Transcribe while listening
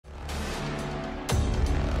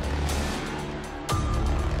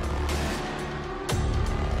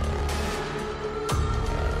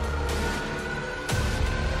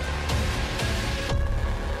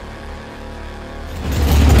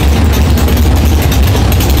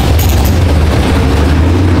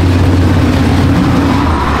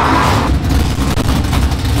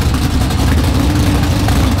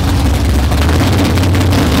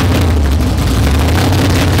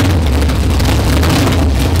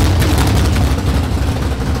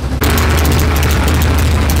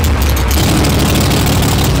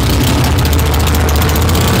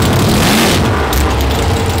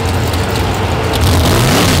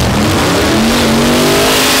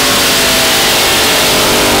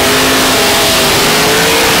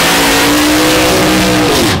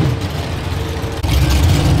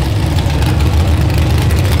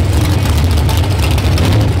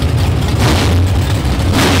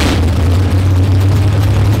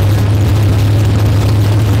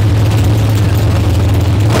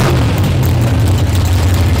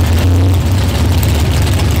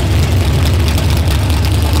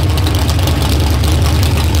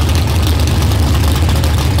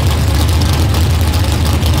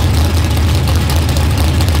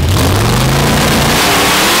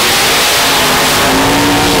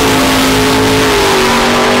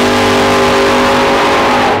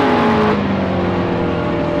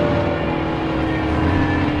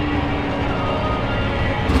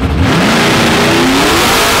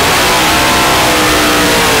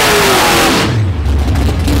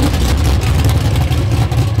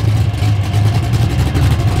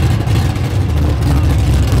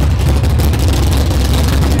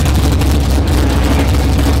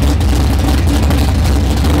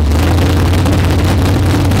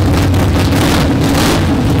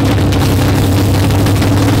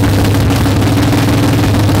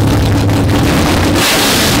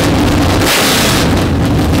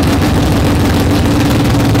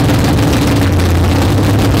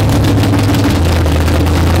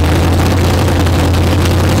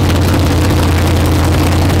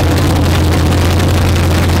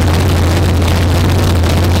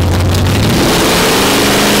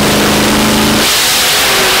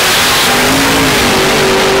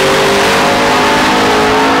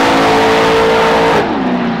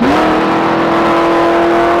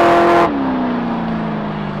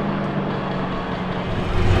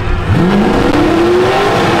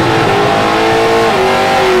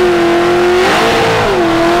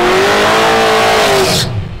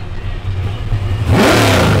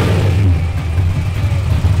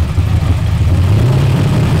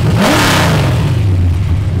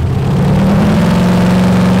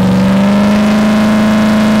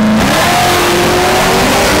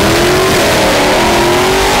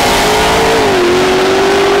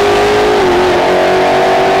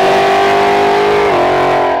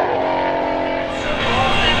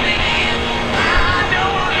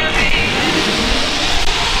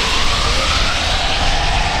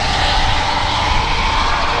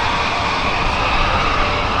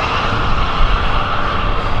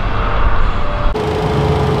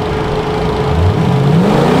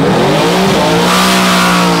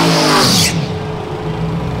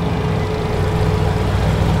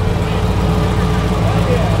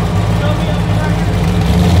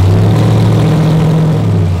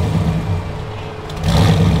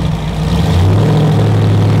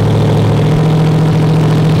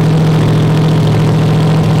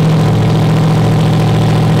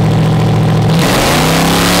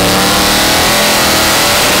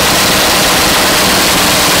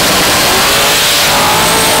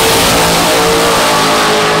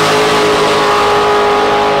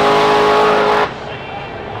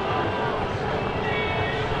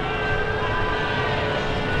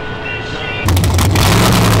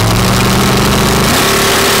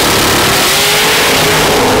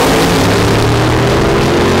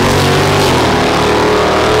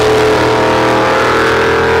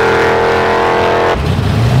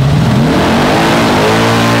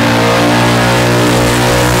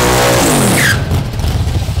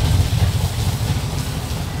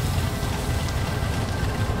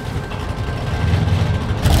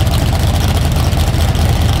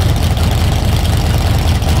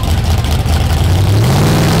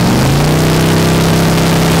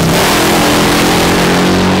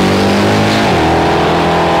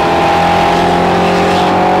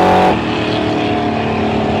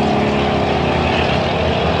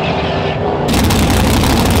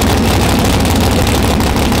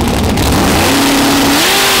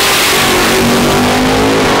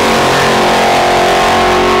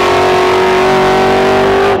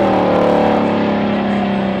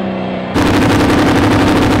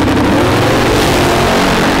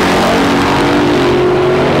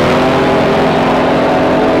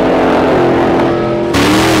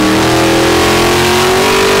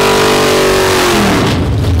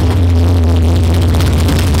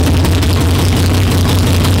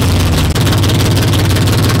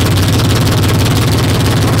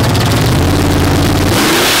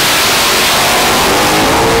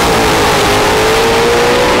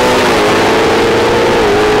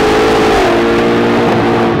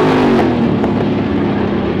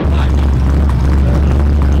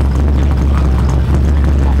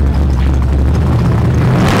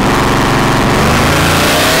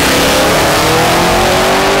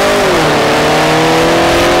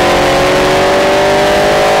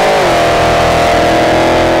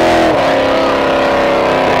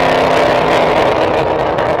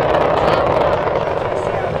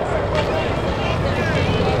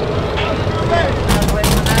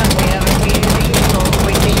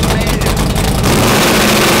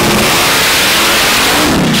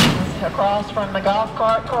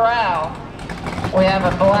Corral. We have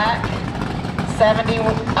a black 70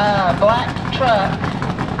 black truck,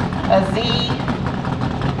 a Z.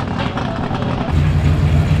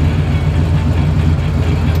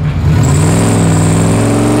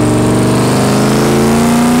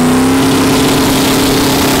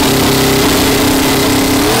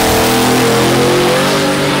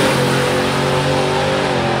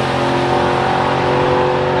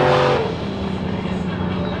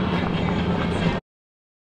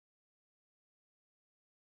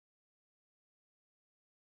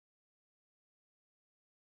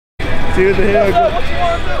 See what the hell? What you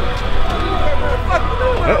want to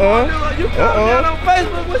do? You down on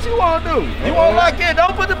Facebook, what you want to do? You want to lock in?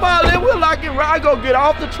 Don't put the ball in, we'll lock it right. Go get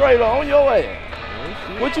off the trailer on your ass.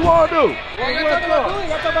 What you want to do? Y'all talking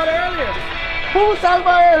about it earlier. Who was talking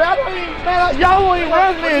about it? I don't even, man, y'all ain't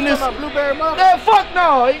running in this. Blueberry muffin? Man, fuck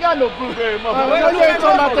no, ain't got no blueberry muffin. You ain't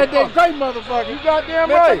talking about that great motherfucker. You goddamn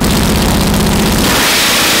right.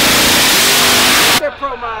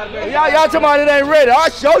 Y'all talking about it ain't ready.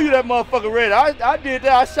 I'll show you that motherfucker ready. I did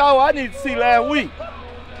that. I saw what I need to see last week.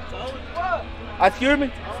 Excuse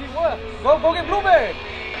me? See what? Go get blueberry.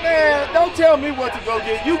 Man, don't tell me what to go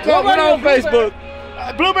get. You come on Facebook.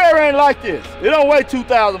 Blueberry ain't like this. It don't weigh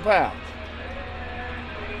 2,000 pounds.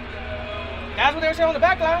 That's what they were saying on the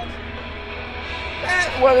back lines.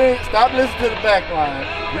 Well, then, stop listening to the back line.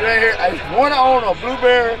 You ain't hear. It's one owner of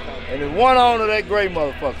blueberry and there's one owner of that gray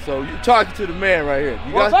motherfucker. So you talking to the man right here.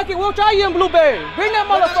 You fuck it, we'll try you in blueberry. Bring that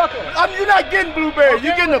motherfucker. You're not getting blueberry. Okay,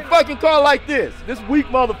 you're getting a fucking car like this. This weak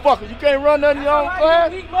motherfucker. You can't run none of your own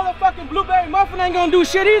class. Weak motherfucking blueberry muffin ain't gonna do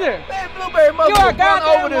shit either. Man, blueberry muffin run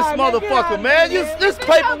over this motherfucker, man. This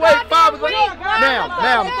paperweight fibers.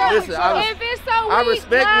 Now, listen. If it's so weak, I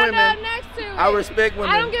respect women. I respect women.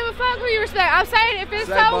 I don't give a fuck who you respect. I'm saying if it's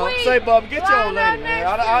so weak. Say, Bob, get your old lady, man.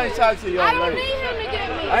 I ain't talking to your old lady. I don't need him to get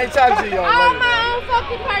me. I ain't talking to your old lady. I'm my own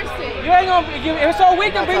fucking person. You ain't gonna, if it's so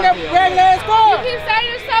weak, then bring that regular ass car. You keep saying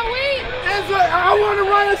it's so weak. I want to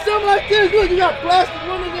run something like this. Look, you got plastic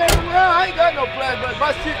windows everywhere. I ain't got no plastic.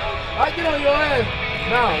 My shit, I get on your ass.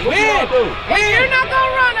 Now, what you want to do? You're not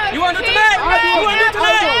gonna run us. You want to do tonight? You want to do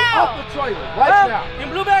tonight? Off the trailer, right now.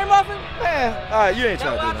 In blueberry muffin? Man, all right, you ain't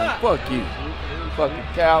trying to do that. Fuck you. Fucking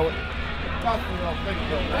coward. Talk to me on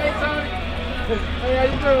Facebook. Hey, Tony. Hey, how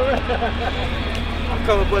you doing? I'm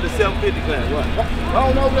coming for the 750 class. What? I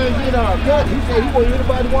don't know where he's in our cut. He said he want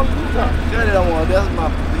anybody want to do something. Johnny don't want. That's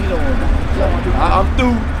my. He don't want to. I'm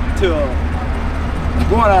through till I'm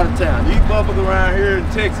going out of town. These motherfuckers around here in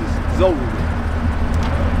Texas is over with.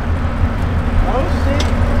 Oh shit.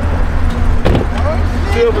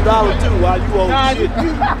 Silver dollar too while you old shit.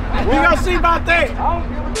 We gonna see about that. I don't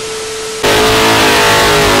give a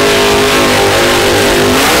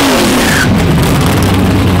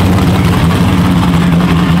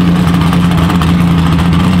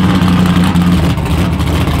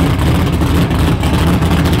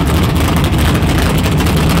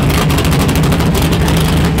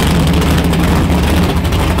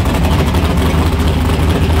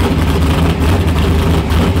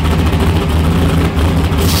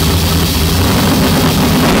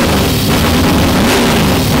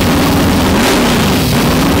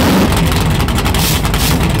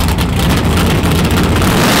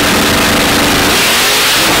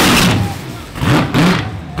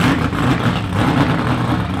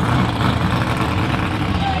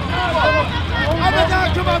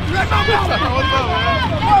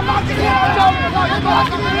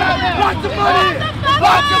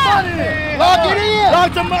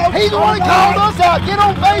He's the one who called us out. Get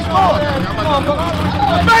on Facebook.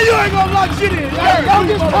 Man, you ain't gonna lock shit in. Hey, y'all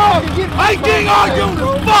just talk and get I ain't getting arguing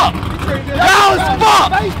as fuck. Y'all is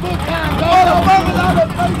fuck. Facebook time, dog.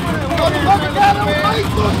 Motherfucker got on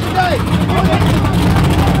Facebook today.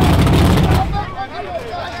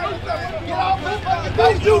 Get off this fucking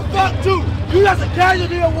Facebook. You fuck too. You just a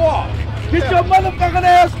casualty of war. Get your motherfucking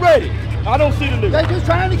ass ready. I don't see the nigga. They just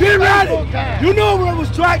trying to get ready. Time. You know when it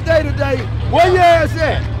was track day today. Where your ass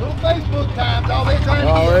at? Little Facebook time, dog. They trying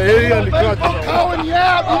to get Facebook calling you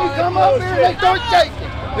out. When you come up here, they start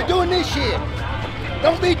shaking. We're doing this shit.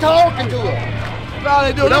 Don't be talking to us. No,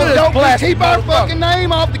 they do. Don't keep our fucking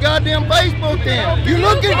name off the goddamn Facebook then. You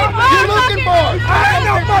looking for it. I ain't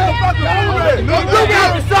no motherfucking enemy. You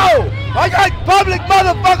got a soul. I got public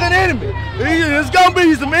motherfucking enemy. There's gonna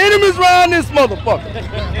be some enemies around this motherfucker.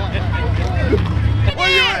 Where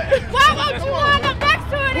you at? Why won't you line up next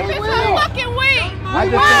to it if it's so fucking weak? Why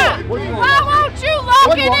won't you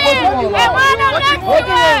lock it in and line up next to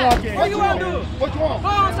it? What you want to do? What you want? Go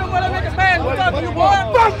on somewhere to make a smash. What's up, you boy?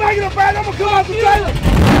 Fuck making a bad. I'm gonna come out the trailer.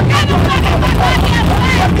 Get the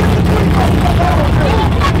fucking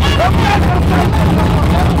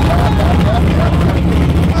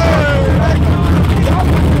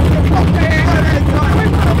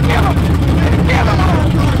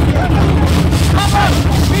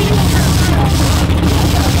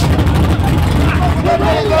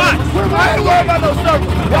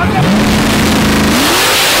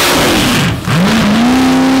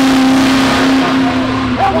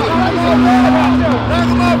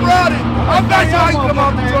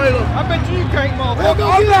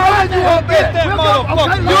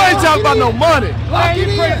You ain't talking about no money. Man, you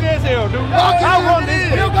crazy as hell, dude. I run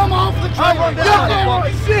this. He'll come off the trailer.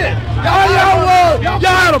 Shit. Y'all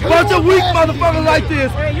had a bunch of weak motherfuckers like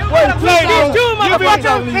this. Wait, play this. You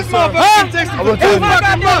motherfucker. This motherfucker texting. I'm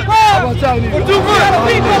gonna tell you. Too much.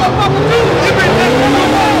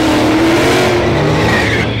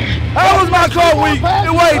 How was my car weak?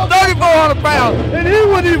 It weighed 3,400 pounds, and he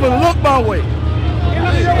wouldn't even look my way. He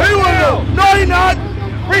wouldn't look. No, he not.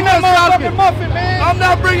 Bring that motherfucking muffin, man. I'm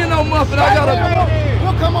not bringing no muffin. I gotta.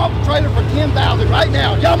 We'll come off the trailer for $10,000 right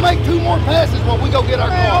now. Y'all make 2 more passes while we go get our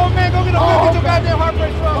car. Oh man, go get your goddamn heart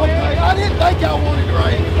rate strong, man. Okay, I didn't think y'all wanted to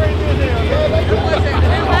race.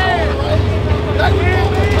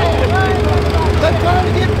 They're trying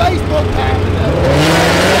to get Facebook time today.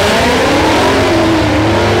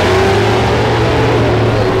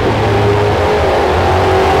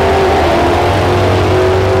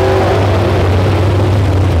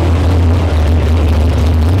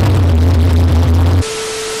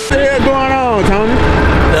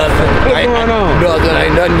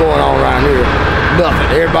 Ain't nothing going on around here. Nothing.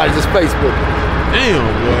 Everybody's just Facebook. Damn,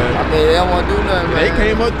 boy. I mean, they don't want to do nothing, man. They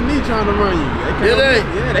came up to me trying to run you. Did they?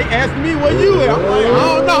 Yeah, they asked me where you at. I'm like, I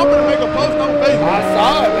don't know. I'm gonna make a post on Facebook. I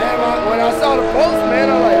saw it, man. When I saw the post, man,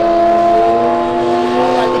 I'm like,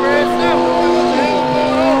 man, Sam, what the hell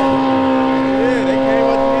going on? Yeah, they came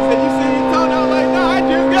up to me and said, you see your tone? I was like, no, I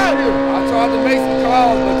just got here. I tried to make some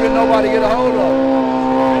calls, but couldn't nobody get a hold of him.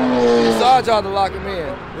 So I tried to lock him in.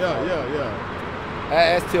 Yeah.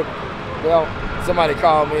 That's typical. Well, somebody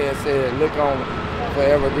called me and said, look on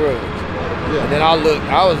Forever Grudge. Yeah. And then I looked,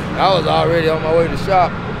 I was already on my way to the shop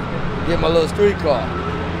to get my little street car.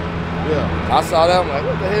 Yeah. I saw that, I'm like,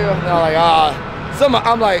 what the hell? And I'm like,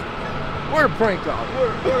 I'm like, where the prank call?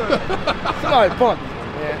 Somebody punked me,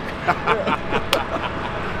 man.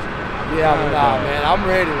 Yeah, but nah, man, I'm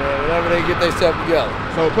ready, man. Whenever they get themselves together.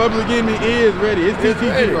 So Public Enemy is ready. It's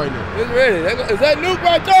TTG right now. It's ready. Is that Nuke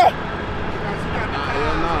right there?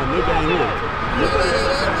 Nah, Nuke ain't here.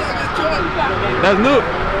 That's Nuke.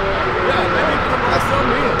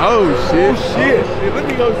 Oh shit. Let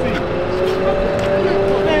me go see.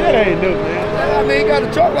 Man, that ain't Nuke, man. I mean, he got a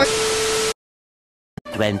truck like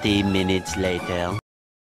 20 minutes later.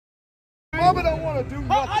 Mama don't want to do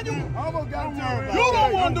nothing. You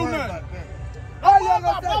don't want to do nothing.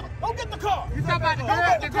 Go get the car. You talking about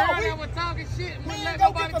the girl that was talking shit and wouldn't let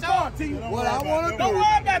nobody talk? What I want to do. Don't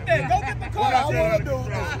worry about that. Go get the car. What I want to do is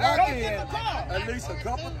lock Go in get the car. at least a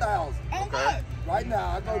couple thousand. Okay. Right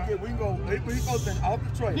now, we can go off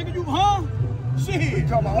the train. Nigga, you shit.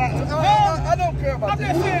 Come on. I don't care about I'm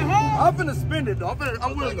that. just saying, I'm finna spend it though.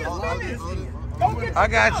 I'm willing to spend it. Go get the I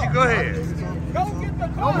got you. Go ahead. Go get the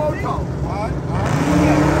car. No more talk. All right.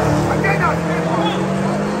 I cannot spend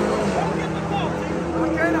Go get the car. I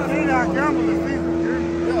cannot spend our gambling season.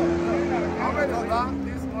 Yeah. I'm ready to lock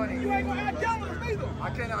this money. You ain't gonna have gamblers neither. I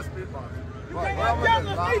cannot spend money. You can't have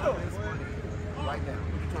gamblers neither. Right now.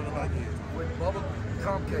 With bubble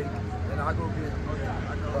cum cake, and I go get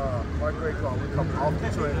my great car. We come off the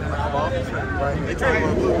train. I come off the train right here.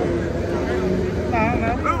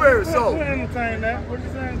 No. Blueberry soul. You entertain that. What you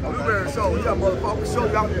saying? Blueberry soul. You got motherfucking show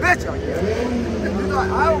you. I bet you I can.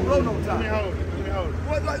 I don't blow no time. Let me hold it.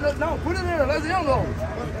 What? No, put it in there. Let's him go.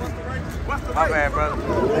 What's the rate? My bad, brother.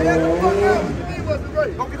 Hey, what the fuck what's the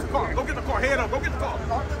rate? Go get the car. Go get the car. Head up. Go get the car.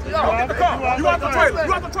 Go Get the car. You out the trailer.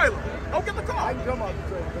 You out the trailer. Go get the car. I can come out the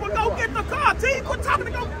trailer. Well, go get the car, T. Quit talking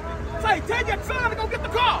to go. Say, tell your son to go get the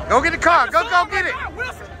car. Go get the car. Go get it.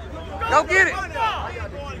 Wilson. Go get it. Go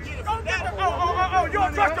get it. Oh, you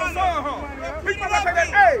don't trust your son, huh? He might not take that.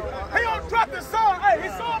 Hey, he don't trust his son. Hey,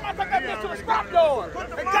 his son might take that bitch to the stop yard. His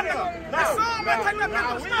son might take that bitch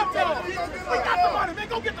to the stop yard. We got the money. Man,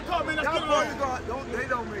 go get the car, man. Let's get it on. They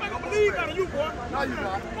don't make I don't believe out of you, boy. No, you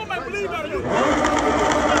not. I don't believe out of you.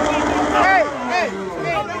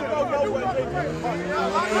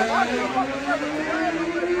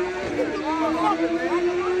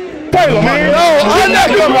 Taylor, man. No, I'm not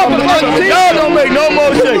coming up with money. Y'all don't make no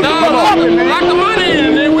more shakes. Lock the money in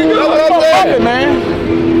and then we go.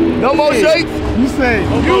 man. No more shakes? You say?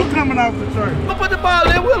 You coming off the trailer. I'll put the ball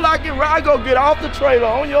in, we'll lock it right. I go get off the trailer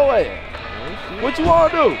on your ass. What you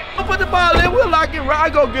want to do? I'll put the ball in, we'll lock it right. I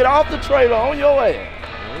go get off the trailer on your ass.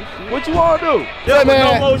 What you want to do? Yeah,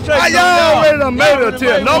 man. Y'all already done made it a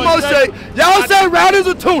tip. No more shake. Y'all say Rowdy's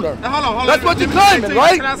a tuner. Hold on. That's what you're claiming,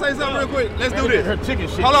 right? Can I say something real quick? Let's do this. Chicken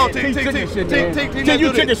shit. Hold on, T. you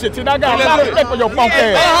chicken shit. I got a lot of respect for your funk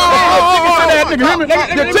ass.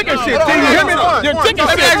 Your chicken shit. T. You hear me? Your chicken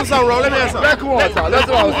Let me shit. ask you something, bro. Let me ask you something. Come on, that's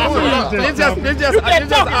what I was doing. It's just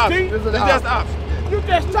an option. You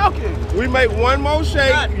just talking. We make one more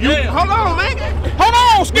shake. Hold on, man. Hold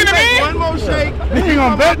on, skinny man. One more shake. You ain't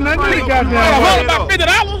gonna bet nothing. You got Hold about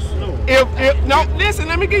 $50. No, listen,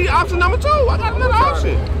 let me give you option number 2. I got another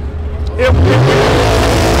option.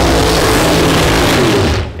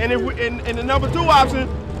 And the number 2 option,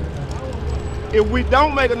 if we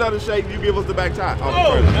don't make another shake, you give us the back tie.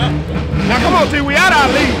 Now come on, T, we out our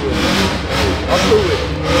league. I'm through with it.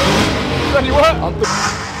 Tell you what? I'm through.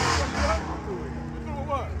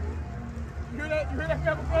 You hear that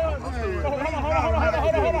pepper buzz? Hold on.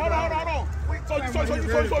 So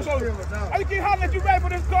I keep hollering at you ready for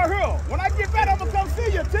this car here. When I get back, I'm gonna come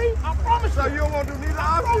see you, T. I promise you. So you don't want to do neither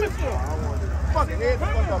option? I promise you. Fuck it, head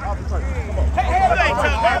up off the train. Come on. Head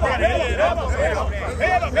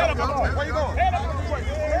up. Where you going? Head up.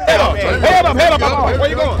 Where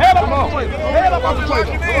you going? Head up off the train.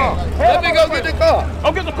 Let me go get the car.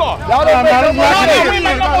 Go get the car. Y'all don't make no money.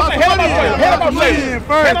 Head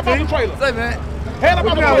up off the trailer. Say, man. Head up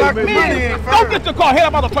on the trailer. Don't get the car. Head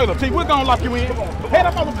up on the trailer, T. We're gonna lock you in. Head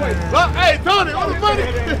up on the trailer. Hey, Tony, what's the money?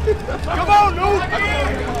 Come on, dude.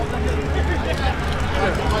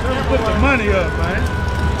 Put the money up, man.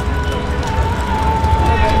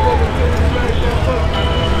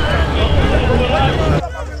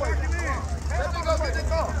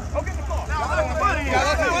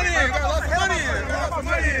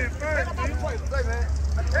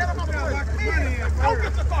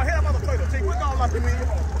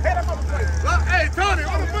 Hey, Tony,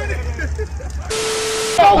 what's the money?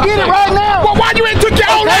 Go get it right now. Well, why you ain't took your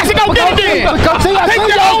own ass and go get it then? Because see, I Take see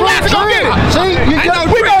your y'all own ass and go get it. See, you got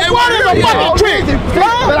We gon' what is a fucking trick?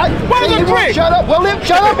 What is a trick? Shut up. Well,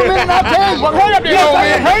 shut up a minute and I'll tell you. Well, hurry up there, old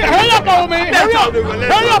man. Hurry up on me.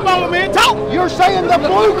 Hurry up on me. Talk. You're saying the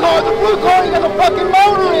blue car ain't got a fucking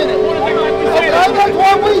motor in it. Okay, that's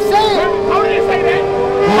what we said. How did you say that?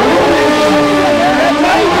 That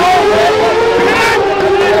gray car ready.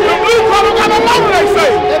 The blue car don't got no motor, they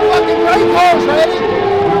say. That fucking gray car's ready.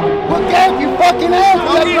 We'll gap your fucking ass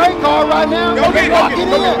with that gray car right now. Go get lock it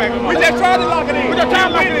in. We just tried to lock it in. We just tried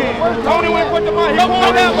to lock it in. Tony went and put the money. Go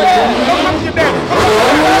down, man. Go come get that.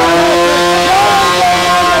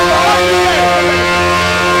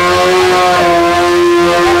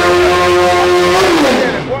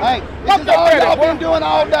 Hey, this is all y'all been doing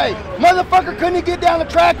all day. Motherfucker couldn't get down the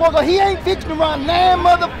track. Well, he ain't fixing to run now,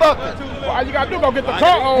 motherfucker. All you gotta do, go get the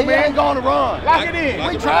car, old He man. ain't gonna run. Lock it in.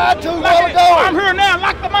 We tried to a Lock while it. ago. I'm here now.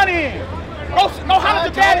 Lock the money in. Go holler at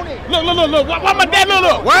your daddy. Tony. Look. Where my dad?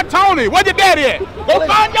 Look. Where Tony? Where your daddy at? Go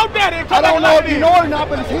find your daddy and I come back don't and know lock if it you in. know it or not,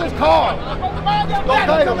 but it's his car. Go find your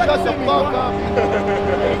daddy. Okay, Come back shut and the see me. fuck up.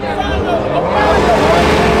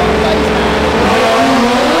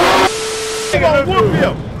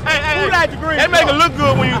 Hey, that make it look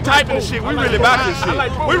good when you typing the shit. We really about this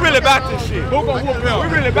shit. We really about this shit. Who gonna whoop him? We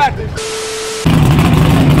really about this shit.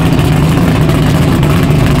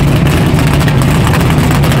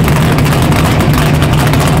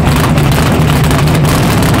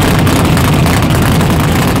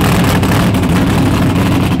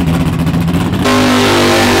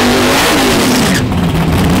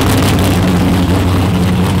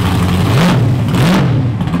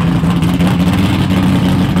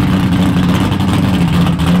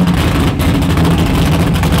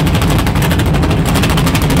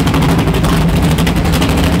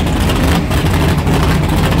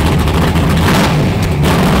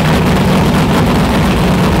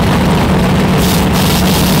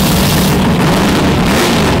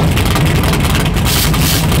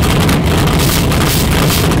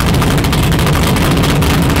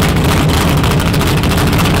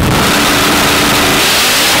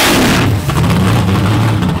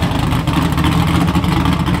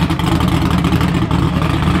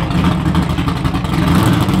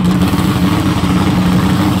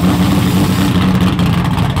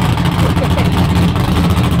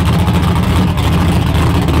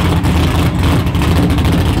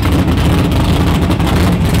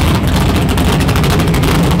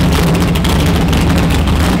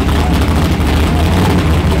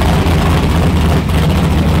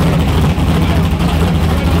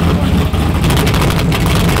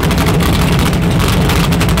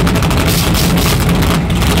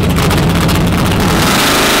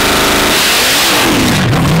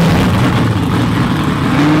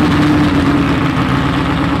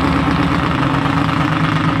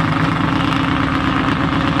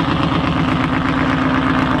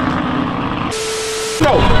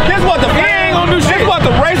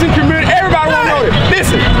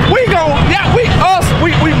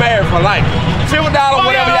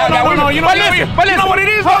 is. But you know what it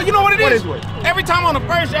is, bro? You know what it is? What is it? Every time on the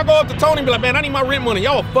first, y'all go up to Tony and be like, man, I need my rent money.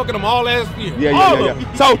 Y'all fucking them all last year. Yeah.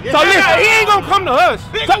 So listen, he ain't gonna come to us.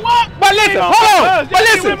 But listen, hold on. But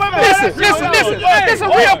listen. This is a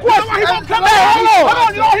real question. He won't come back. Hold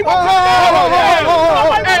on. He won't come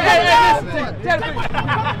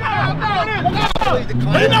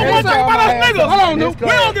Hey, you know one thing about us niggas. Hold on, dude. We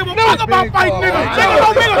don't give a fuck about fighting niggas. Niggas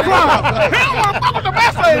don't make a crime. He don't want to fuck with the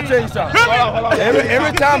best of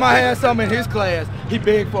Every time I had something in his class, he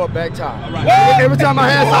begged for a back tire. Every time I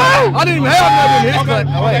had something, I didn't even have nothing in his class.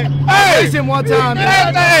 I raced him one time.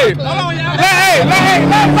 Hey,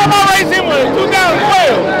 somebody raced him in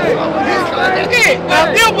 2012.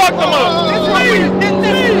 I still bucked them up.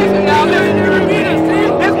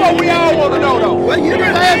 This is what we all want to know, though. Well, you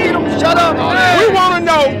didn't ask him to shut up. We want to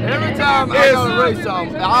know. Every time I go to race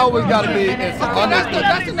something, I always got to be in some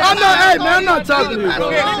understanding. I'm not talking to you, bro.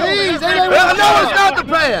 Please, No, it's not the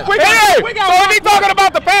past. So if he talking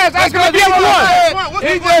about the past, ask him if he ever won.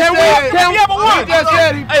 He just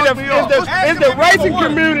said he fucked me up. Is the racing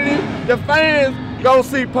community, the fans, gonna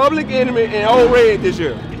see Public Enemy and Old Red this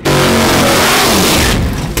year?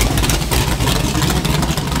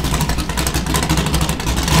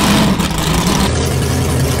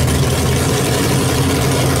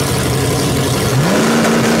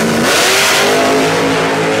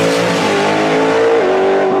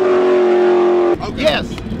 Yes.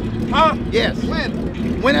 Huh? Yes.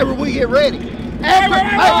 Whenever we get ready.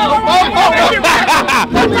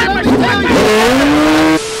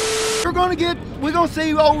 We're gonna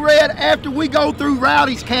see Old Red after we go through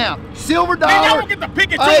Rowdy's camp. Silver dollar. Man, y'all don't get to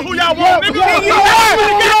pick and choose who y'all want, nigga. You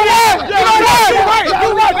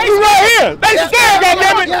right here. They scared,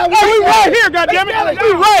 goddammit. We right here, goddammit.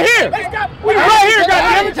 We right here. We right here,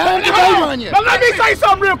 goddammit. Now let me say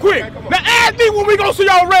something real quick. Now ask me when we gonna see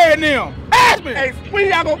Old Red now. Ask me. Hey, when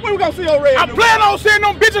we gonna see Old Red? I plan on seeing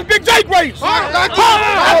them bitches Big Jake race. I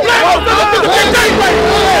plan on seeing them bitches Big Jake race.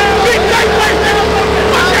 Big Jake race, nigga.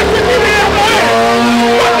 Fuck that shit you did, boy.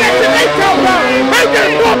 Fuck that shit they talk about. They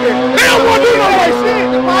just talking. They don't want to do no race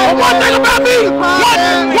shit. But one thing about me,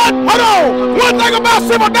 hold on. One thing about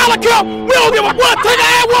 $7 Cup, we don't give a one take an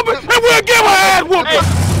ass whooping, and we'll give her ass whooping.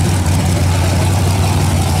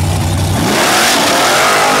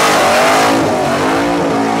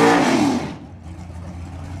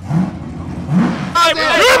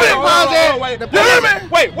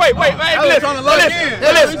 Wait.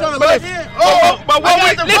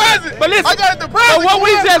 What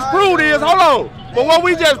we just proved is, hold on. But what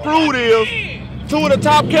we just proved is, two of the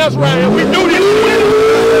top cats right here. We do this.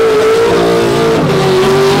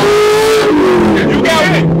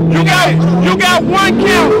 You got one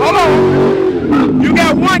count. Hold on. You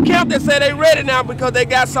got one count that said they ready now because they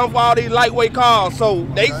got something for all these lightweight cars. So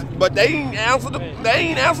they ain't answer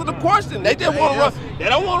the question. They just want to run. They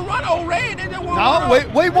don't want to run Old Red. They just want to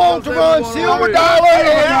run. We want to run Silver Dollar.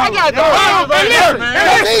 I got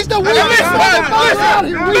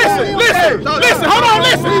Listen. Hold on.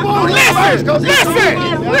 Listen,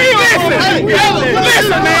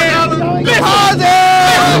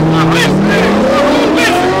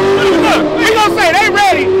 he gonna say they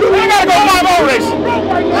ready. They gotta go 5-0 racing.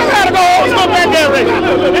 They gotta go some back there racing.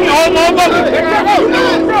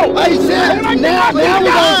 Hey, now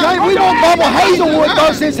we want Bubba Hazelwood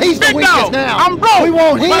though, since he's the weakest now. I'm broke. We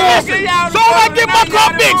want him. So when I get my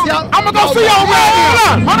car fixed, I'm gonna go see Old Red.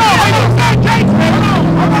 Hold on.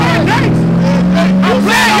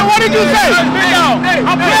 What did you say?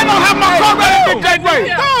 I'm planning on having my car ready for Jake Ray.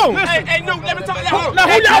 Hey, no, let me talk. Now,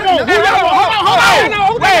 who y'all want? Hold on.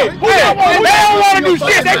 Hey, they don't want to do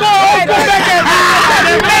shit. They go back there.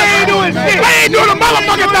 They ain't doing shit. They ain't doing a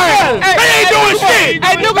motherfucking thing. They ain't doing shit.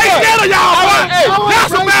 They scared of y'all, boy. Y'all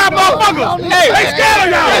some bad motherfuckers. They scared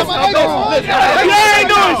of y'all. They ain't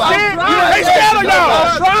doing shit. They scared of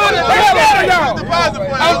y'all.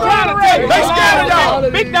 I'm trying to tell you. They scared of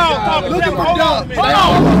y'all. Big dog talking. Hold on.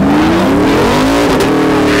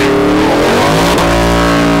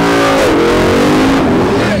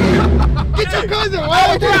 Get your cousin. Wait.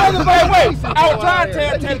 I was trying to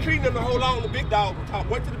tell Treating them to hold on to the big dog to talk.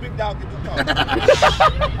 Wait till the big dog get to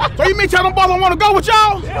talk. So you mean tell them boys don't want to go with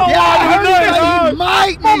y'all? Yeah, he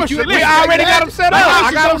might. We already got them set up.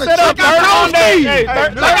 I got them set up. Third on day.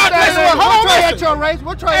 at your race.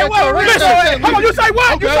 We'll try at your race. Listen, hold on, you say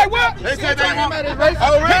what? You say what? They said they want At his race. They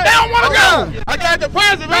don't want to go. I got the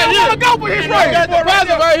present They right don't here. want to go for his race. I got the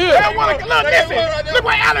present right here. They don't want to look. Listen, look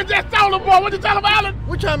what Alan just told him, boy. What you tell him, Alan?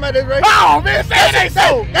 We're trying about this race. Oh man, say it ain't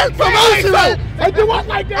so. That's promotion. They do us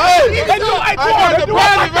like that. Hey, They do I us got the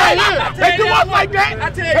present right here. They do us like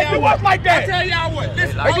that. They do us like that. I tell y'all what.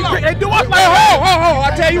 Listen, They do us like that. hold. I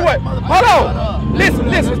tell you what. Hold on. Listen.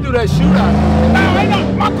 Let's do that shootout. No, ain't no.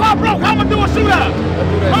 My car broke. How am I do a shootout? No.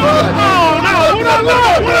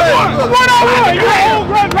 What on? You old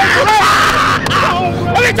Grudge racer.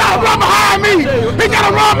 He trying to run behind me. He got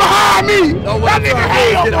to run behind me. That nigga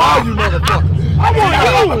hell, Get all you motherfuckers. I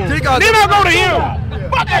want you. Then I go to him.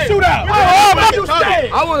 Fuck that shootout. Fuck you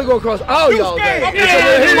scared. I want to go across all y'all. scared. You're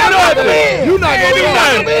Okay. not gonna do nothing.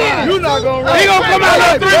 You're not gonna race. He gonna come out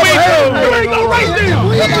like 3 weeks. You ain't gonna race them.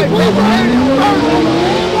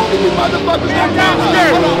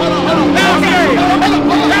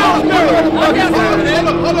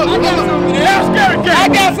 I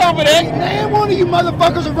got some of that. Man, one of you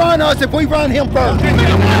motherfuckers will run us if we run him first.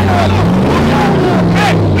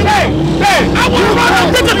 Hey, I want to run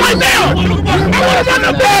them bitches right now. I want to run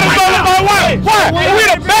them baddest motherfuckers. Why? We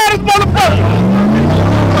the baddest motherfuckers.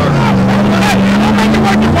 Hey, don't make it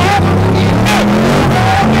work, you boss.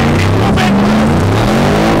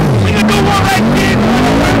 We can do one like this.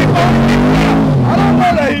 I don't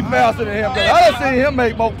know that he's faster than him. I done seen him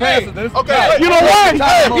make more passes than this. Okay. You know what? You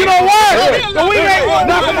know what? So we ain't gonna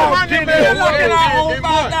knock him off.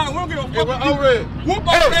 Whoop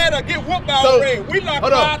on red or get whooped by So, red. We lock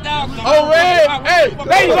hold on. 5,000. Oh, red. Hey.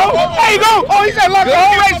 There you go. There you go. Oh, he said lock the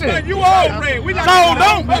whole racing. You all red. We lock So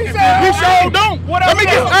don't. He sure don't. Let me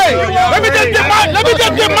just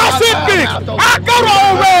get my shit fixed. I go to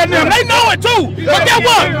old red them. They know it too. But guess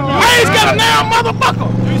what? I ain't scared of now, motherfucker.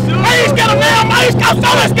 I ain't scared of now. I ain't scared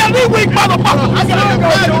of these weak motherfuckers. I got the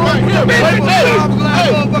present right here.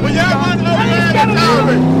 Hey, when y'all run over there,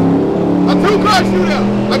 a 2-car shootout.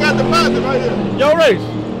 I got the present right here. Your race.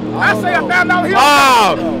 I say $1,000 here.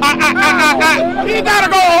 He gotta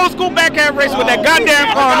go old school backhand race with that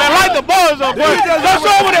goddamn car, man. Light the buzz up, boy. Just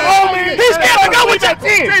show with it, old man. He's scared to go with your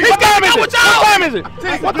team. He's scared to go with y'all. What time is it?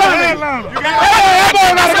 What time is it? Hey,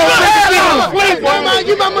 boy, gotta go sleep.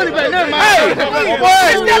 Give my money back. Never mind. Hey, boy,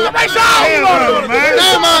 he's scared to race y'all.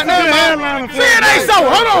 Never mind. See, it ain't so.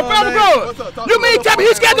 Hold on, Forever Grudge. You mean tell me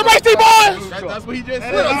he's scared to race these boys? That's what he just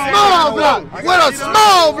said. With a small block. With a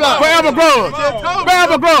small block. Forever Grudge.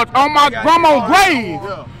 Forever Grudge. On my grandma's grave.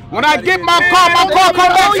 When I get my car come back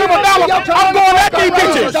 $7, I'm going at these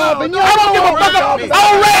bitches. I don't give a fuck.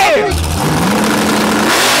 I'm red.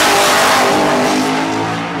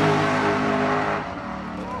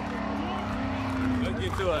 Let's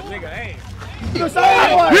get to a nigga aim. You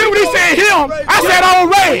hear what he said him? I said on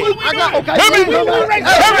red.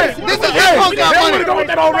 This is your punk out money. Go with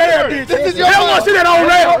that on red, bitch. This is your They don't want to see that on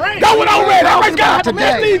red. Go with on red. That race got to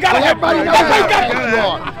today. Everybody knows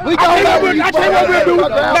we I tell you what we'll do.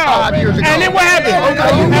 Now, and then what happened?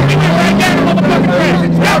 And we went right down to motherfucking red.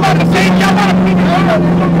 Y'all about to see, y'all about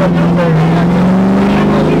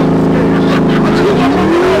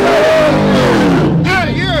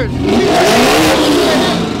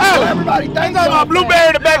Everybody, thank you.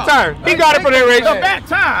 Blueberry the back tire. He got it for that race. The back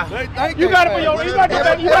tire. You got it for your race. You got the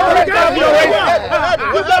back tire for your race.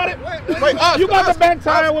 You got it. You got the back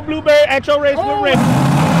tire with Blueberry at your race with red.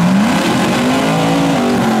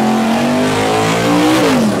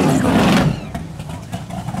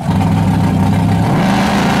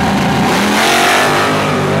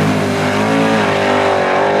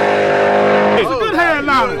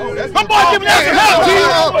 My boy giving y'all some help, T. My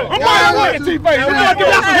boy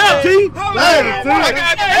giving y'all some help, T.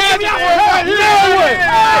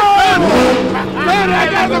 I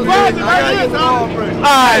got some prizes right here. All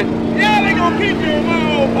right. Yeah, they gonna keep you in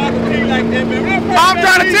my old pocket T like that, man. I'm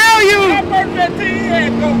trying to tell you. That first that T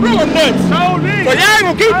had go real nuts. So y'all ain't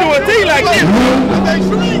gonna keep doing T like this.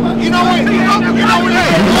 You know what? You know what?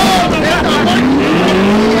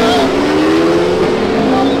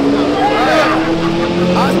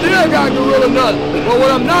 I still got gorilla nuts, but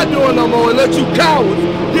what I'm not doing no more is let you cowards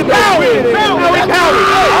get back with it.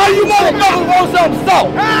 All you motherfuckers want some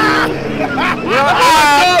salt. Damn!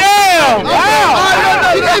 Wow!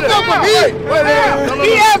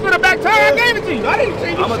 He asked for the back tire, I gave it to you. I didn't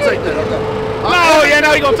see you. I'm gonna take that.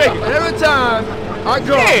 Now he gonna take it. Every time I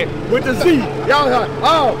go with the Z, y'all like,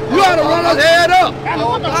 oh, you ought to run us head up.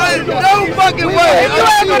 No fucking way. If you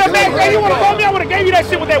asked for the back tire, you would have told me I would have gave you that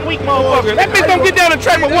shit with that weak motherfucker. That bitch don't get down the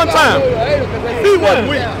track but one time. He wasn't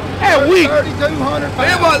weak. That weak. 3,200 pounds.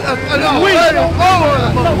 It was weak. So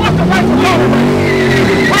what's the right to go?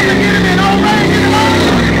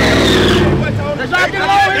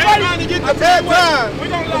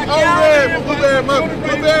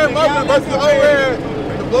 versus overhead.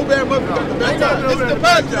 The blueberry muffin got the best time. This is the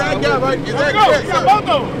punch I got right. Is that correct? You got both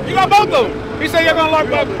of them. You got both of them. He said you're gonna lock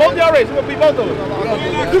both y'all race. We're gonna beat both of them.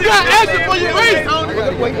 You got action for your race.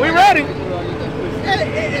 We ready.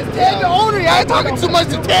 It's Ted the owner. I ain't talking too much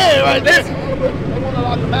to Ted right there. They want to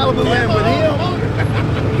lock the Malibu in with him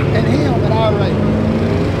and him and our race.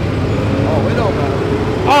 Oh, it don't matter.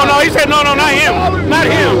 Oh no, he said no, not him. Not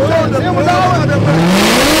him.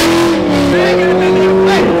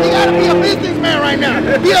 Hey, you gotta be a businessman right now.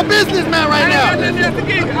 Be a businessman right now.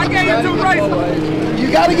 I gave you 2 races. You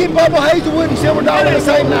gotta get Bubba Hazelwood and Silver Dollar the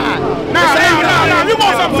same night. Nah, you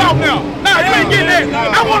want something soft now. Nah, you ain't getting that.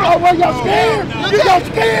 I want to. Oh, well, y'all scared? You got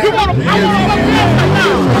scared? You want to. I want to fuck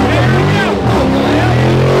now.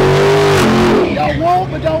 Y'all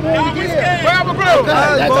want, but don't want to give. Grab a grill.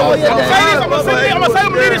 That's all you I'm gonna say I'm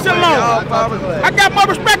gonna leave this shit alone. I got more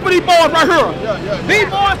respect for these boys right here. These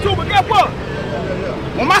boys too, but guess what?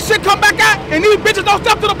 When my shit come back out and these bitches don't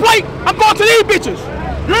step to the plate, I'm going to these bitches.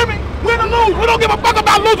 You hear me? Win or lose, we don't give a fuck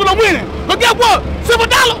about losing or winning. But guess what? Silver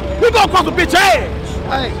Dollar, we go across a bitch ass.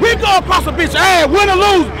 We go across a bitch ass, win or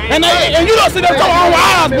lose. And you don't sit there with your own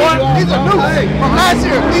eyes, boy. He's a noose from last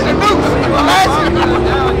year. He's a noose from last year.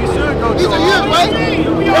 He's a year, right?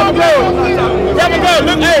 Never go.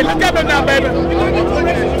 Look, hey, look at me now, baby.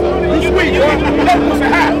 You sweet, boy. You know pussy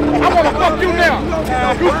hot. I want to fuck you now.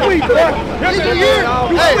 You sweet, boy. He's a year.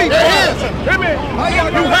 You sweet, boy. Hear me?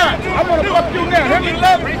 You hot. I want to fuck you now. Hear me,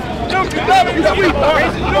 love it. You love it. You sweet, boy.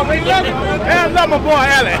 And love my boy,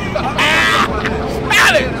 Allen.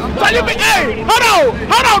 Allen. So you be, hey, hold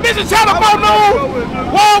on. This is Channel 4 News,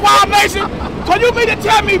 Worldwide Nation. So you mean to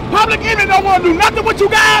tell me Public Enemy don't want to do nothing with you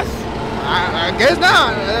guys? I guess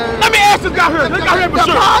not. Let me ask this guy here. This guy here for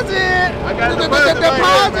sure. Deposit.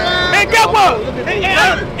 And guess what?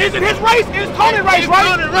 Is it his race? It's Tony's race, right?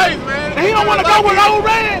 Tony's race, man. And he don't want to go with old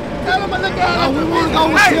Red? Tell him to look at him. We want to go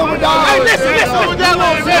with Silver Dollar. Hey, listen.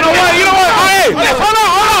 You know what? Hey, hold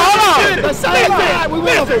on. The same time. We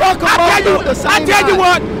want to fuck them up at the same time. I tell you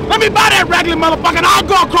what. Let me buy that raggedy motherfucker and I'll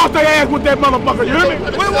go across their ass with that motherfucker. You hear me?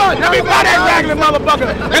 Let me buy that raggedy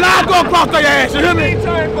motherfucker and I'll go across their ass. You hear me? Give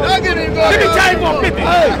me change for 50.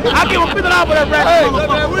 I'll give him $50 for that raggedy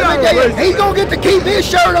motherfucker. He's going to get to keep his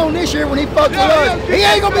shirt on this year when he fucks with us. He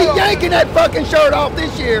ain't going to be yanking that fucking shirt off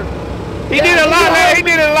this year. He did a lot last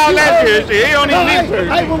year. He don't even need to.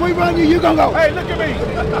 Hey, when we run you going to go. Hey, look at me.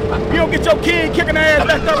 You don't get your kid kicking the ass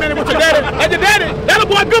back up in with your daddy. That's your daddy. That a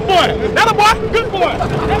boy, good boy. That a boy, good boy.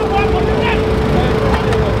 That a boy, good daddy.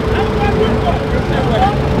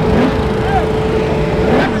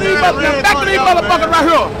 Back to these motherfuckers right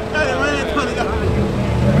here.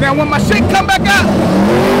 Now when my shit come back out,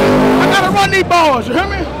 I gotta run these balls, you hear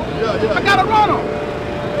me? I gotta run them.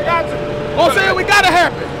 Oh, saying we gotta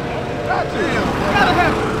happen. Gotta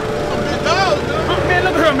happen. Man,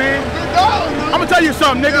 look at her, man. I'm gonna tell you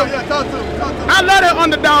something, nigga. Talk to him. I love that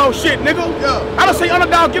underdog shit, nigga. I done see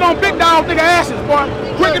underdog get on big dog nigga asses, boy.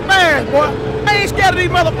 Quick and fast, boy. I ain't scared of these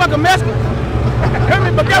motherfucking Mexicans. Hear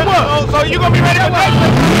me? But guess what? Oh, so you gonna be ready for that?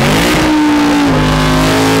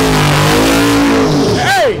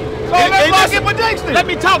 Hey! So let's lock in for Dexter. Let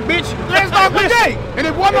me talk, bitch. Let's lock for Jake. And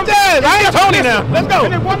if one of them I ain't Tony now. Let's go.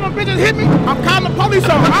 And if one of them bitches hit me, I'm calling the police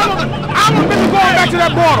on them. I'm a bitch going back to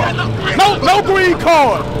that border. No green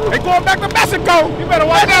card. They going back to Mexico. You better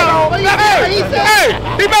watch out. Hey,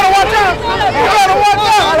 he better watch out.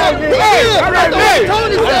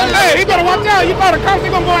 Hey, he better watch out. You better come. He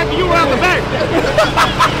gonna go after you around the back.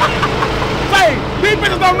 Hey, these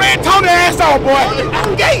bitches done ran Tony ass off, boy.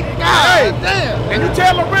 Hey, damn. And you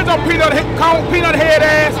tell Lorenzo peanut head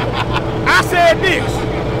ass, I said this.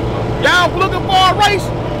 Y'all looking for a race?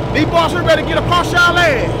 These boys are ready to get across y'all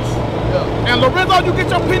ass. And Lorenzo, you get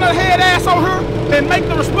your peanut head ass on her, then make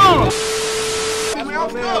the response.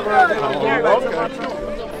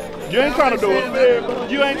 You ain't trying to do it.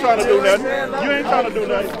 You ain't trying to do nothing. You ain't trying to do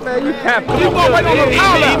nothing. Man, you capping. You gonna wait on the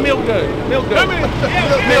call out. Milk good. Milk good.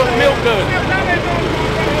 Milk good.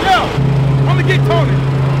 Yeah. I'm gonna get Tony.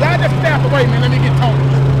 Y'all just stay out the way, man. Let me get Tony.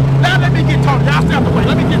 Now let me get Tony. Y'all stay out the way.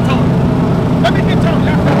 Let me get Tony. Let me get Tony.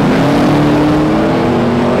 Y'all stay out the way.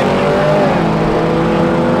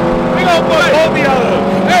 We gonna put both of y'all.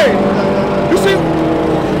 Hey, you see,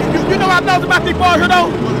 you know what I know about these boys here though?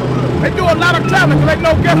 They do a lot of traveling because they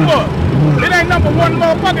know, guess what? It ain't number one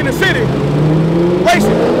motherfucker in the city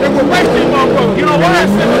racing. They will race these motherfuckers. You know why?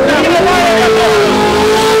 You know why?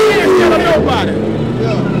 We ain't scared of nobody.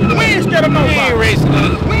 We ain't scared of nobody. We ain't racing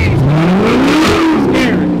us. We ain't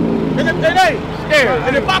scared. And if they ain't scared.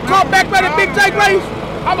 And if I come back by the Big J race,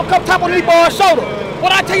 I'm going to come top on these boys' shoulder.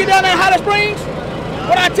 What I tell you down there in Holly Springs?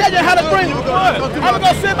 What I tell you how to bring it? I'm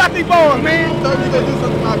gonna see about these boys, man.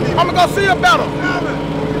 I'm gonna go see about them.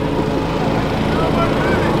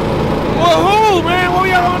 Well, who, man? What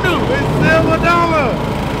y'all gonna do? It's $7.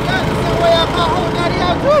 That's the same way I my whole daddy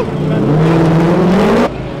out too.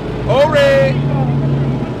 Old Red,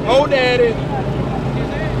 old Daddy,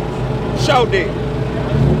 Show Dick.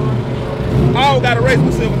 All got a race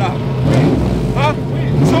with $7. Huh?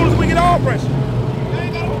 As soon as we get all pressure.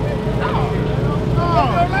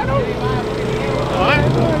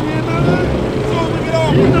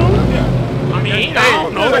 I mean, I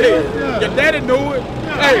don't know. Your daddy knew it.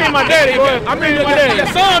 Hey, my daddy. I mean, your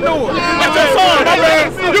son knew it. That's your son, my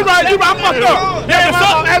man. You right. I fucked up. Yeah,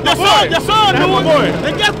 your son knew it.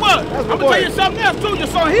 And guess what? I'm gonna tell you something else too. Your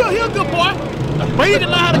son, he a good boy, but he can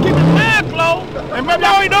learn how to keep his mind closed. And maybe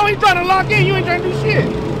he's trying to lock in. You ain't trying to do shit.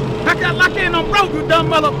 I got locked in on broke, you dumb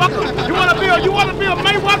motherfucker. You wanna be a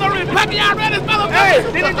Mayweather and Pacquiao ready, motherfucker? Hey,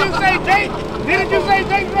 didn't you say Jake? Didn't you say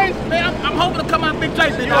Jake race? Man, I'm hoping to come out Big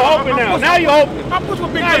Jake. You're hoping now. Now you're hoping. I'm pushing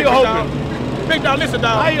with Big Jake. Now you're hoping. Big dog, listen,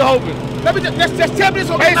 dog. How you hoping? Let me just tell me this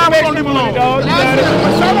on the now. We're gonna leave alone. Dog. So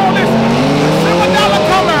don't listen. $7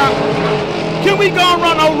 come out. Can we go and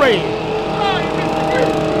run no raid?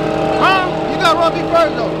 Huh? You gotta run me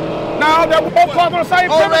first though. No, that was both cars on the same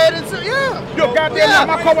pivot. Red and yeah. You're goddamn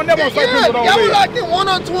my car was never on the same pivot on y'all were like in 1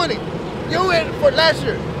 on 20. You went for last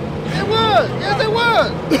year. It was. Yes, it was.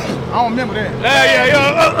 I don't remember that.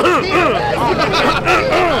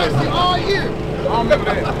 All year. I don't remember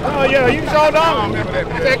that. Oh yeah, you saw dog. I don't remember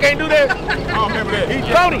that. They can't do that. I don't remember that.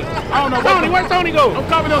 Tony. I don't know. Tony, where Tony go? I'm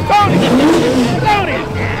coming on Tony.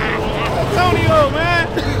 Tony, man.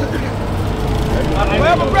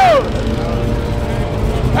 Wherever bro.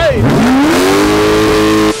 Hey.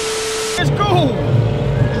 It's cool.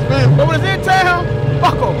 But when it's in town,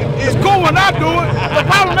 fuck them. It's cool when I do it. The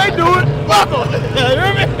problem they do it, fuck them. You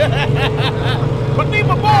hear me? But leave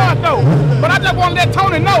my boys though. But I just want to let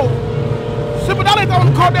Tony know. Super Dolly on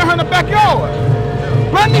the car down here in the backyard.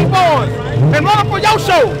 Run these boys and run them for your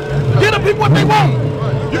show. Give the people what they want.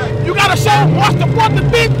 You got a show, watch the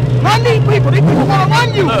big. Run these people. These people want to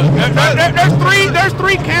run you. There's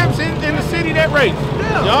three camps in the city that race.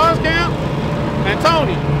 John's camp and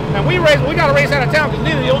Tony. And we got to race out of town because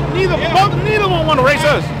neither of them want to race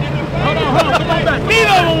us. Hold on, come on back.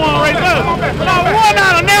 Neither of them want to race us. Not one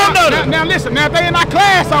out of now. Now listen, now if they in our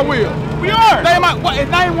class, I will. We are. They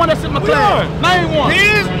ain't one that's in my class. Name one.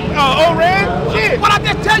 His, old Red. Shit. What I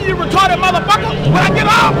just tell you, retarded motherfucker? When I get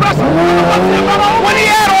all pressure, when he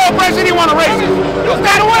had all pressure, he want to race it. You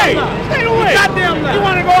stay away. Stay away. Goddamn now. You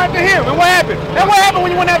want to go after him. And what happened? And what happened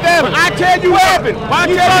when you went after him? I tell you what happened. Why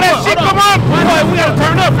you saw that shit come on? We got to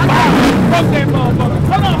turn up. Fuck that motherfucker.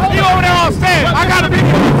 Hold on. You over there on stand. I got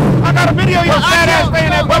a video of your fat ass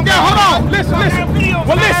saying that. Hold on. Listen.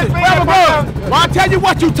 Well, listen. Well, I tell you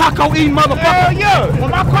what, you taco eating motherfucker. Yeah. When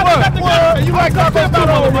my car got together, you like tacos about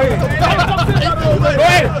over here. Go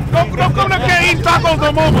ahead. Don't come up here and eat tacos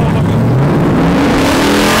no more, motherfucker.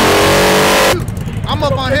 I'm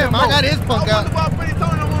up on him. I got his punk out.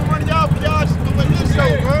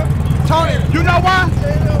 Tony, you know why?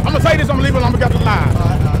 I'm gonna say this, I'm gonna leave it, I'm gonna get the line.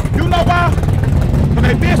 You know why? Because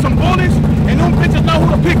they been some bullies and them bitches know who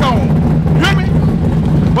to pick on. You hear me?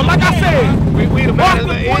 But like I said, we the baddest,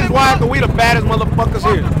 we the baddest motherfuckers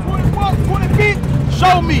here. 20 feet,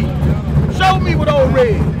 show me with old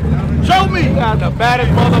Red. Show me. We got the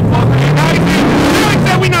baddest motherfuckers. You ain't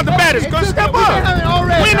said we not the baddest, cause step up.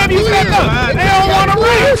 We ain't never stepped up. They don't want to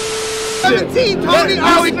race. 17, Tony,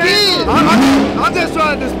 how we did. I'm just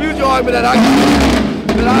trying to dispute your argument that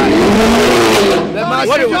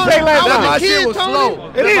my shit was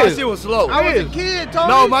slow. It is. My shit was slow. I was a kid, Tony.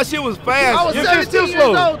 No, my shit was fast. I was 17 years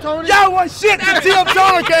old, Tony. Y'all was shit till Tim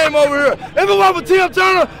Turner came over here. If it wasn't for Tim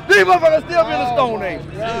Turner, these motherfuckers still be in the Stone Age.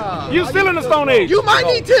 Yeah. You still in the Stone Age. You might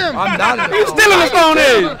need Tim. I'm not in the You still in the Stone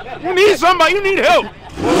Age. You need somebody. You need help.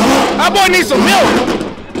 That boy needs some milk.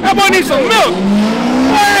 That boy needs some milk.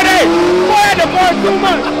 Boy, the boy 2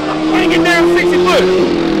 months. He ain't get down 60 foot.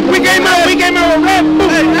 We came out with red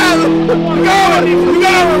boot. Hey, you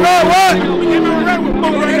got a red what? We came out with red with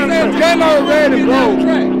boot. Came out with red and blue.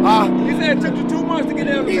 He said it took you 2 months to get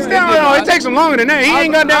down. He's down. It takes him longer than that. He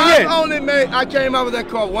ain't got down yet. I came out with that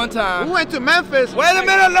car one time. We went to Memphis. Wait a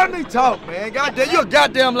minute, let me talk, man. Goddamn, you a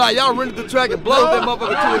goddamn lie. Y'all rented the track and blowed that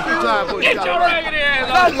motherfucker 2 or 3 times before you got Get your raggedy ass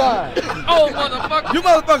That's lying. Oh, motherfucker. You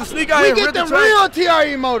motherfuckers sneak out We here and get rent the the track. real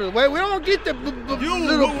TRE motors. Wait, we don't get the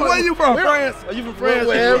little. Where you from? France? Are you from France?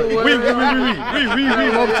 We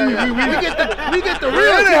get the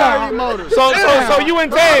real TRE motors. So you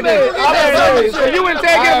and Ted then. So you and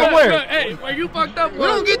Ted get from where? Hey, where you from? fucked up? We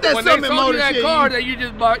don't get that when Summit they sold motor you that shit. car that you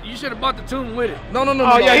just bought, you should have bought the tune with it. No.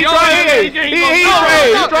 Oh yeah, he tried. He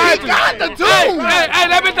got the tune. Hey,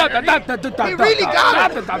 let me talk. He really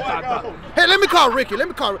got it. Hey, let me call Ricky.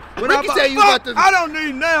 Ricky said you got the. I don't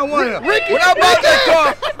need now one. Ricky, when I bought that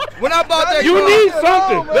car, You need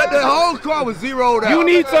something. the whole car was zeroed out. You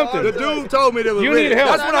need something. The dude told me there was You ready. need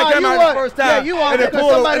help. That's when I came out the first time. Yeah, you want and it they because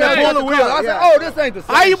pulled somebody else got the the wheel. car. I said, Yeah. oh, this ain't the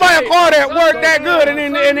same. How you buy a car that worked that good and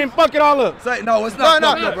then fuck it all up? Say, no, it's not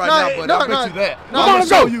fucked up right now, but I bet you that. Come on, let's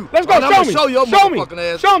go. Let's go. Show me. your Show me.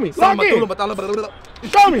 motherfucking ass. Show me. Log in.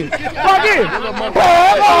 Show me. Log in.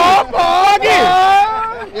 Log in.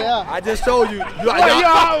 Yeah. I just told you. You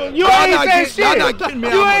ain't said shit. Y'all not getting me.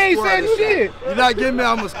 You ain't said shit. You're not getting me.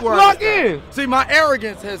 I'm a square. Log in. See, my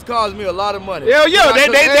arrogance has caused me a lot of money. Hell yeah, they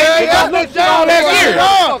looked all last year. They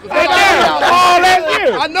down all last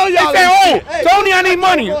year. I know y'all. They say, oh, Tony, I need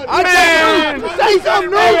money. Man, Say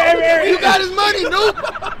something, Noob. You got his money, Noob.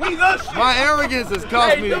 My arrogance has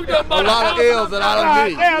cost me a lot of L's that I don't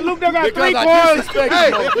need. yeah, Luke done got Because 3 I cars. disrespect Hey,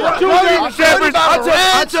 you. Two German Shepherds. I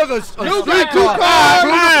took a street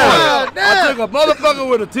car. I took a motherfucker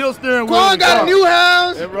with a tilt steering wheel. Quan got a new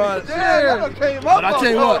house. It runs. Damn. But I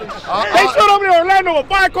tell you what. They showed up in Orlando with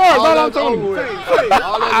 5 cars. All I'm telling you.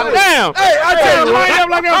 Damn. Hey, I tell you Lined what. up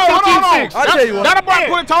like they was 15-6. I tell you what. That'll boy,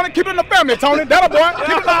 put Tony. Keep it in the family, Tony. That'll boy. Keep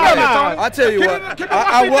it in the family, Tony. I tell you what. A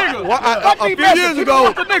few years ago.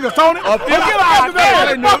 A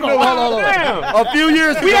few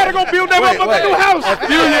years ago. We had to go build that motherfucking new house. A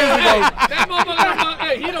few years ago. That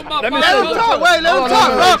motherfucker, he done bought Let him talk. Wait, let him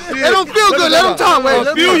talk. They don't feel good. Let him talk. Wait.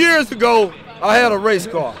 A few years ago, I had a race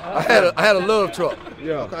car. I had a love truck.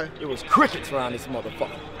 Yeah. Okay. It was crickets around this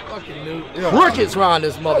motherfucker. Fucking new. Crickets around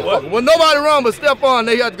this motherfucker. When nobody around but Stephon,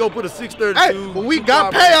 they had to go put a 632. Hey, but we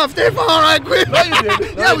got payoff Stephon right quick. No, you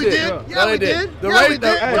didn't. Yeah, we did. Yeah, we did. Yeah, we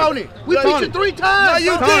did. Tony, we beat you 3 times.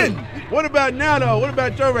 No, you didn't. What about now, though? What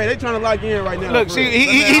about Joe Ray? They trying to lock you in right now. Look, see,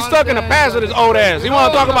 he's stuck in the past with his old ass. He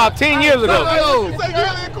want to talk about 10 years ago.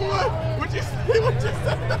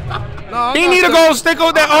 He need to go stick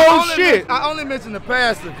with that old shit. I only mentioned the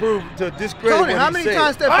past to prove, to discredit Tony, what how he many said.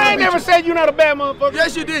 times Stephon I ain't beat never you? said you not a bad motherfucker.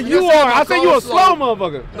 Yes, you did. You said are. my I said car you a was slow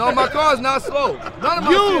motherfucker. No, my car's not slow. None of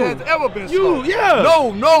my You. shit has ever been slow. Yeah.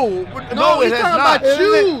 No, No, it he's has talking not. about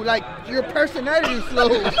you. Like, your personality is slow.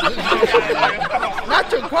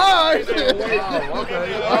 Not your cars.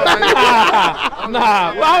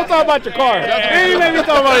 Nah, well, I was talking about your cars. You ain't let me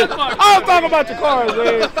talk about it. I was talking about your cars,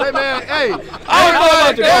 man. Hey, man, hey.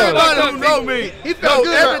 Everybody who know me, He felt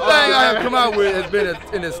good. everything I have come out with has been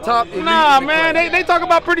in his top elite. Nah, in the man, class. they talk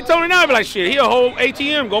about Pretty Tony now. I be like, shit, he a whole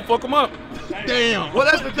ATM. Go fuck him up. Damn. Well,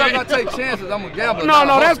 that's because I take chances. I'm a gambler. No,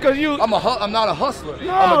 that's because you. I'm not a hustler. I'm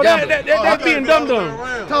No, a gambler. that's being dumb.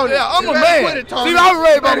 Tony, Yeah, I'm you a better man. quit it, Tony. See, I'm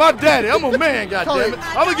worried about You my better- daddy. I'm a man, goddammit.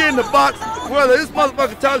 I'm gonna get in the box. Whether this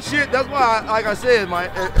motherfucker talk shit, that's why, like I said, my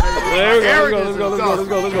There we go. Let's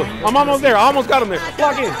go. I'm almost there. I almost got him there.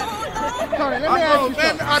 Lock in. Tony, let me I ask know, you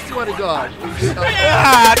man, something. I swear to God.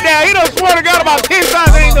 Ah, damn, he done swear to God about 10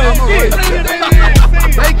 times ain't done shit.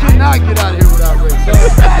 They cannot get out of here without racing.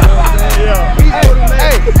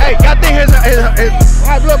 Hey, y'all think his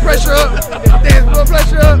high blood pressure up? Y'all think his blood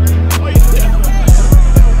pressure up?